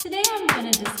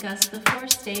going to discuss the 4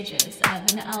 stages of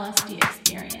an LSD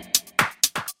experience.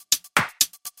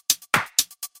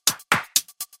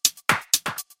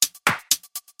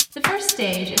 The first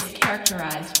stage is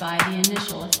characterized by the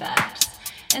initial effects,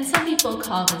 and some people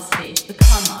call this stage the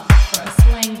come-up, or a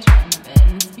slang term of it,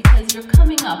 and it's because you're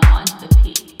coming up onto the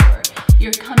peak, or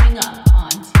you're coming up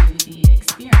onto the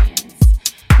experience.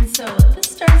 And so this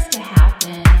starts to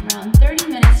happen around 30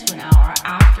 minutes to an hour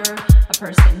after a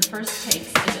person first takes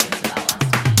a dose of LSD.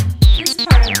 This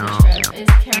part of the trip is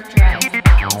characterized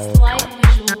by slight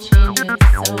visual changes,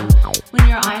 so when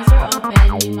your eyes are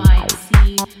open, you might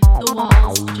see the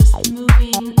walls just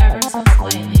moving ever so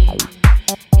slightly.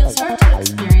 You'll start to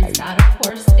experience that. Of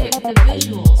course, the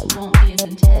visuals won't be as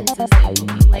intense as they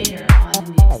will be later on in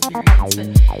the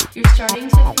experience, but you're starting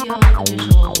to feel the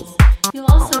visuals.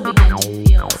 You'll also begin to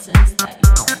feel a sense that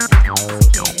you're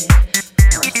intoxicated,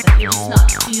 or that you're just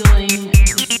not feeling the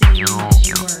same as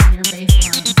you were in your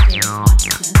baseline state of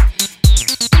consciousness.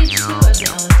 Stage 2 of the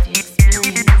LSD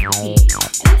experience is the peak,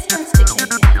 and it starts to kick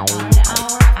in about an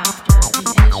hour after the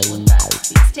initial effects.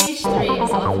 Stage 3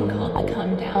 is often called the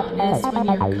come down, and it's when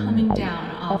you're coming down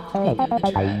off the peak of the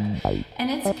trip, and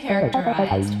it's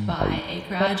characterized by a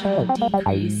gradual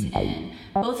decrease in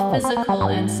both physical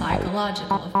and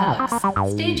psychological effects.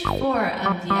 Stage 4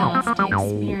 of the LSD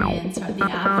experience are the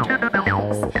after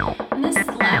effects, and this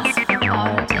lasts for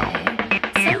about a day.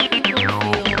 Some people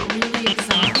feel really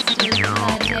exhausted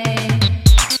that day.